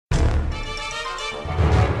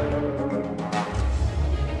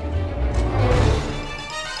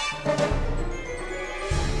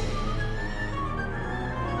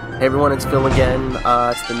Hey everyone, it's Phil again.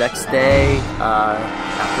 It's the next day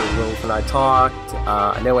after Wilf and I talked.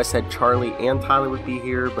 I know I said Charlie and Tyler would be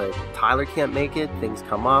here, but Tyler can't make it. Things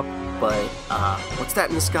come up. But what's that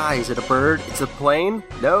in the sky? Is it a bird? It's a plane?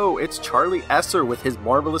 No, it's Charlie Esser with his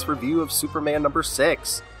marvelous review of Superman number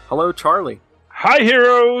 6. Hello, Charlie. Hi,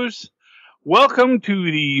 heroes. Welcome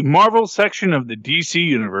to the Marvel section of the DC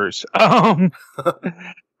universe.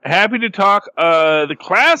 Happy to talk the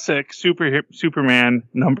classic Superman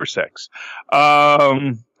number 6.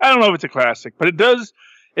 I don't know if it's a classic, but it does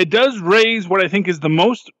raise what I think is the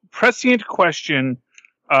most prescient question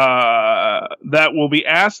that will be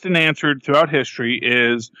asked and answered throughout history: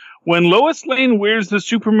 is when Lois Lane wears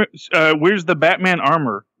the Batman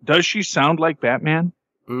armor, does she sound like Batman?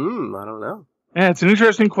 I don't know. Yeah, it's an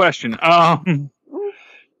interesting question.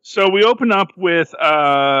 So we open up with, we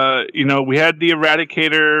had the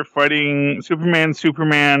Eradicator fighting Superman.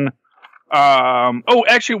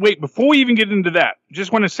 Actually, wait, before we even get into that,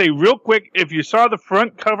 just want to say real quick, if you saw the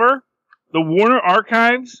front cover, the Warner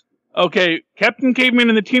Archives, okay, Captain Caveman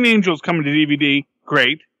and the Teen Angels coming to DVD,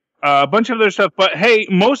 great. A bunch of other stuff, but hey,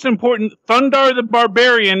 most important, Thundarr the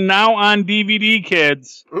Barbarian now on DVD,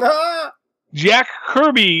 kids. Jack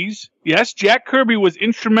Kirby was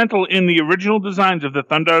instrumental in the original designs of the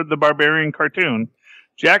Thundarr the Barbarian cartoon.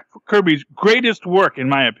 Jack Kirby's greatest work, in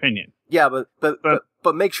my opinion. Yeah,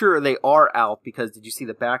 but make sure they are out, because did you see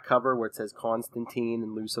the back cover where it says Constantine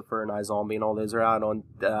and Lucifer and iZombie and all those are out on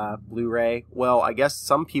Blu-ray? Well, I guess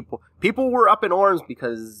some people were up in arms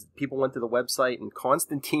because people went to the website and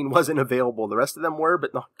Constantine wasn't available. The rest of them were,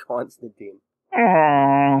 but not Constantine.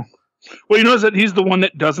 Aww. Well, you notice that he's the one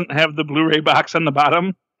that doesn't have the Blu-ray box on the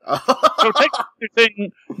bottom. So technically, you're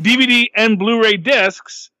saying DVD and Blu-ray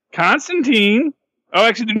discs, Constantine. Oh,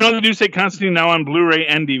 actually, no, they do say Constantine now on Blu-ray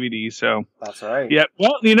and DVD. So that's right. Yeah.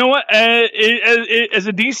 Well, you know what? As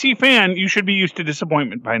a DC fan, you should be used to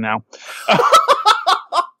disappointment by now.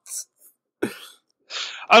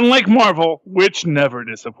 Unlike Marvel, which never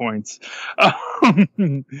disappoints.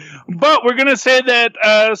 But we're going to say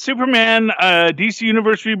that Superman DC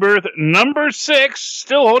Universe Rebirth number 6,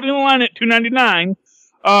 still holding the line at $2.99.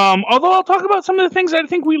 Although I'll talk about some of the things I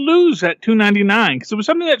think we lose at $2.99. Because it was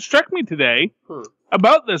something that struck me today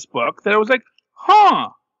about this book that I was like,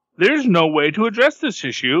 there's no way to address this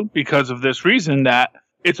issue because of this reason that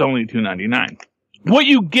it's only $2.99. What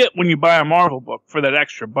you get when you buy a Marvel book for that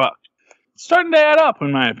extra buck. Starting to add up, in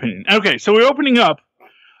my opinion. Okay, so we're opening up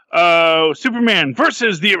Superman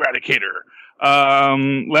versus the Eradicator.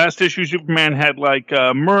 Last issue, Superman had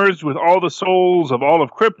merged with all the souls of all of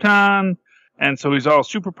Krypton, and so he's all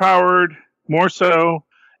superpowered, more so.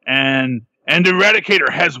 And Eradicator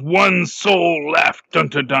has one soul left, dun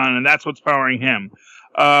dun dun, and that's what's powering him.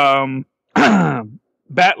 Bat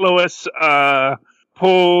Lois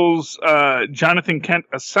pulls Jonathan Kent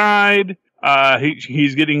aside.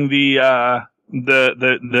 He's getting the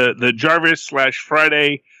Jarvis /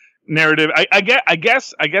 Friday narrative. I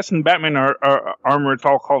guess in Batman armor it's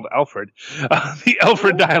all called Alfred. The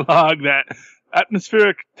Alfred dialogue that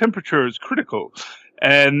atmospheric temperature is critical,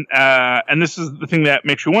 and this is the thing that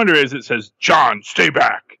makes you wonder: is it says John, stay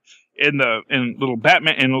back in little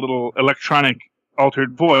Batman in a little electronic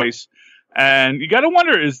altered voice. And you gotta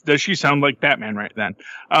wonder, does she sound like Batman right then?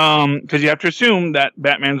 Because you have to assume that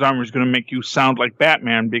Batman's armor is going to make you sound like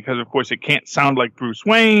Batman, because of course it can't sound like Bruce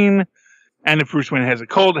Wayne. And if Bruce Wayne has a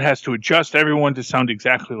cold, it has to adjust everyone to sound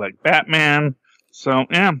exactly like Batman. So,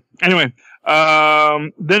 yeah. Anyway,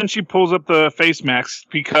 then she pulls up the face mask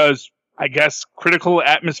because I guess critical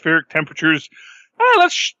atmospheric temperatures.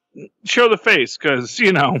 Let's show the face because,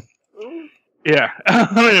 yeah.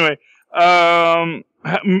 Anyway,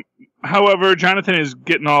 however, Jonathan is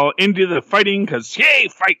getting all into the fighting because, yay,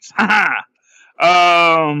 fights!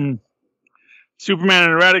 Superman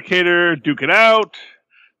and Eradicator duke it out,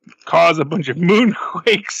 cause a bunch of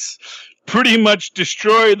moonquakes, pretty much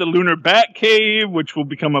destroy the lunar bat cave, which will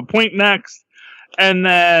become a point next. And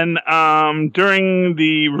then during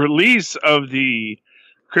the release of the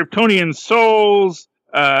Kryptonian souls,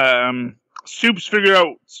 Supes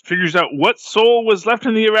figures out what soul was left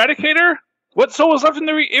in the Eradicator. What soul was left in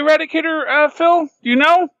the Eradicator, Phil? Do you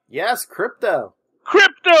know? Yes, Krypto.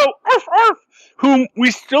 Arf, arf! Whom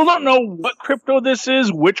we still don't know what Krypto this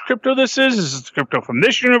is, which Krypto this is. Is it Krypto from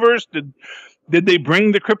this universe? Did they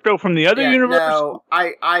bring the Krypto from the other universe? No,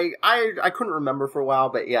 I couldn't remember for a while,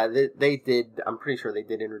 but yeah, they did. I'm pretty sure they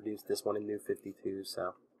did introduce this one in New 52.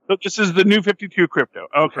 So this is the New 52 Krypto.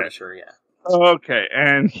 Okay, I'm pretty sure, yeah. Okay,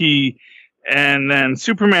 and then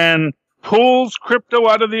Superman pulls Krypto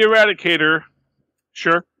out of the Eradicator.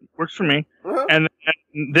 Sure, works for me. And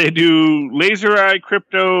They do Laser Eye,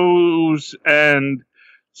 Kryptos, and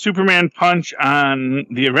Superman Punch on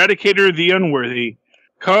the Eradicator, the Unworthy.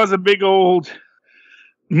 Cause a big old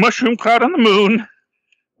mushroom cloud on the moon,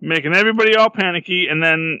 making everybody all panicky, and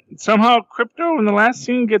then somehow Krypto in the last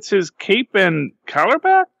scene gets his cape and collar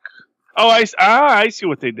back? Oh, I see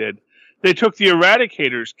what they did. They took the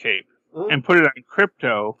Eradicator's cape and put it on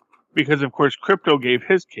Krypto, because of course Krypto gave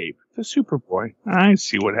his cape to Superboy. I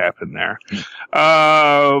see what happened there.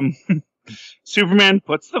 Superman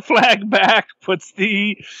puts the flag back, puts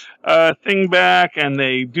the thing back, and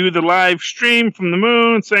they do the live stream from the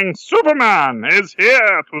moon saying, Superman is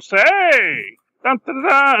here to stay! Dun, dun,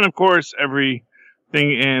 dun. And of course, everything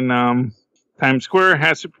in Times Square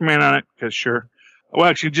has Superman on it, because sure. Well,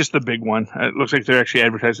 actually, just the big one. It looks like they're actually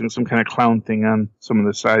advertising some kind of clown thing on some of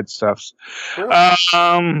the side stuffs. Sure.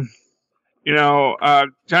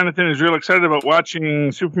 Jonathan is real excited about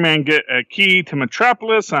watching Superman get a key to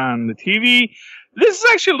Metropolis on the TV. This is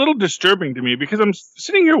actually a little disturbing to me, because I'm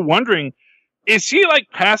sitting here wondering, is he like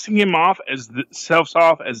passing him off as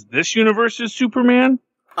this universe's Superman?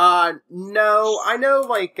 No. I know,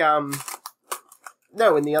 like, no,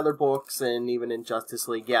 in the other books and even in Justice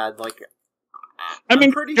League, yeah, like,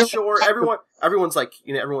 I'm pretty sure everyone's like,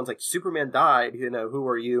 Superman died, who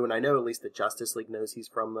are you? And I know at least the Justice League knows he's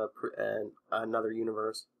from another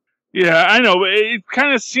universe. Yeah, I know, but it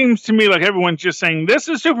kind of seems to me like everyone's just saying, this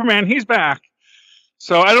is Superman, he's back.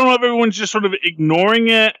 So I don't know if everyone's just sort of ignoring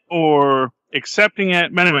it or accepting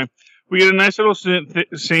it. But anyway, we get a nice little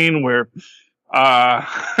scene where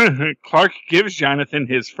Clark gives Jonathan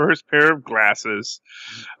his first pair of glasses.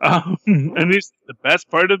 And the best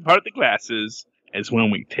part of the glasses is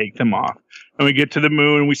when we take them off. And we get to the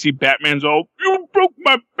moon and we see Batman's all, you broke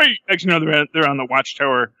my base. Actually, no, they're on the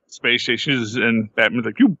Watchtower space stations, and Batman's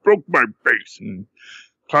like, you broke my base. And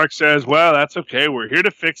Clark says, well, that's okay. We're here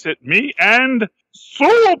to fix it. Me and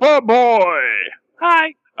Superboy.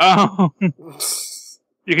 Hi.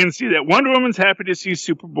 You can see that Wonder Woman's happy to see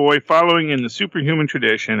Superboy following in the superhuman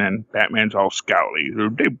tradition, and Batman's all scowly.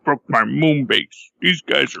 They broke my moon base. These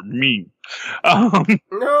guys are mean. No.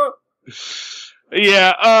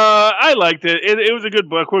 Yeah, I liked it. It was a good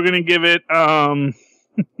book. We're gonna give it,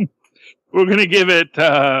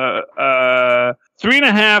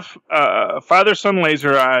 3.5 father-son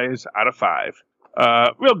laser eyes out of 5.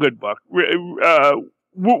 Real good book.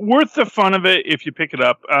 Worth the fun of it if you pick it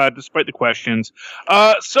up, despite the questions.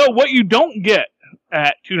 So what you don't get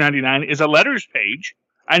at $2.99 is a letters page.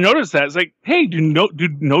 I noticed that. It's like, hey, do no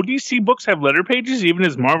DC books have letter pages, even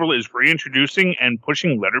as Marvel is reintroducing and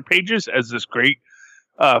pushing letter pages as this great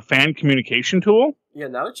fan communication tool? Yeah,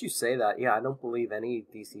 now that you say that, yeah, I don't believe any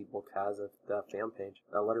DC book has a fan page,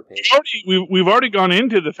 a letter page. We've already gone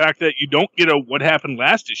into the fact that you don't get a what happened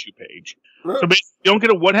last issue page. So basically, you don't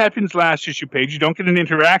get a what happens last issue page, you don't get an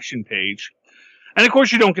interaction page, and of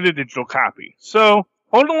course you don't get a digital copy. So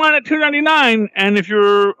hold the line at $2.99, and if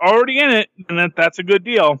you're already in it, then that's a good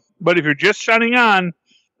deal. But if you're just signing on,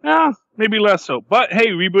 maybe less so. But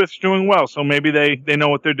hey, Rebirth's doing well, so maybe they know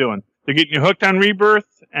what they're doing. They're getting you hooked on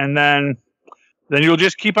Rebirth, and then you'll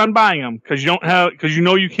just keep on buying them because you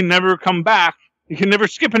can never come back. You can never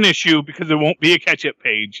skip an issue because there won't be a catch-up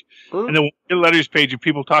page, and there won't be a letters page of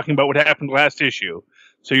people talking about what happened last issue.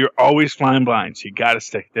 So you're always flying blind. So you got to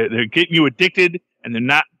stick. They're getting you addicted, and they're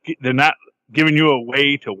not giving you a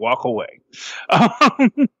way to walk away.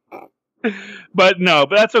 But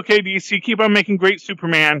that's okay, DC. Keep on making great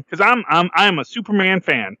Superman, because I'm a Superman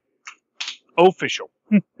fan. Official.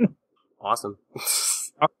 Awesome.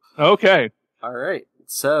 Okay. All right.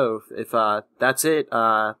 So if that's it,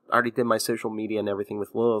 I already did my social media and everything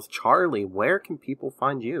with Lilith. Charlie, where can people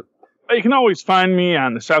find you? You can always find me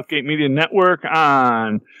on the Southgate Media Network,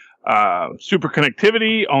 on Super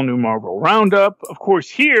Connectivity, All New Marvel Roundup, of course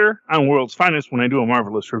here on World's Finest when I do a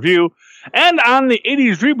Marvelous review, and on the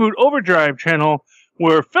 80s Reboot Overdrive channel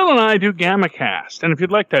where Phil and I do GammaCast. And if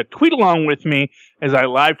you'd like to tweet along with me as I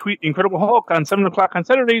live tweet Incredible Hulk on 7 o'clock on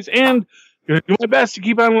Saturdays, and I'm going to do my best to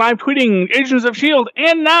keep on live tweeting Agents of S.H.I.E.L.D.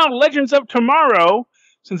 and now Legends of Tomorrow,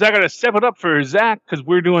 since I got to step it up for Zach because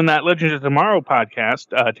we're doing that Legends of Tomorrow podcast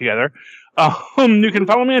together. You can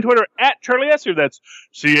follow me on Twitter at Charlie Esser. That's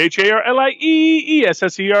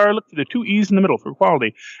CharlieEsser. Look for the 2 E's in the middle for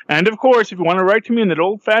quality. And of course, if you want to write to me in that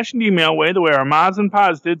old-fashioned email way, the way our mods and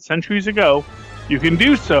pods did centuries ago, you can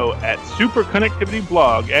do so at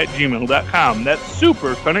superconnectivityblog@gmail.com. That's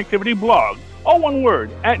superconnectivityblog, all one word,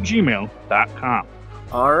 @gmail.com.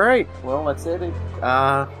 All right. Well, that's it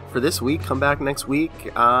for this week. Come back next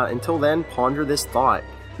week. Until then, ponder this thought.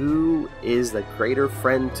 who is the greater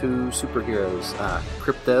friend to superheroes,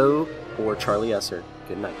 Crypto or Charlie Esser?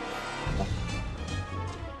 Good night.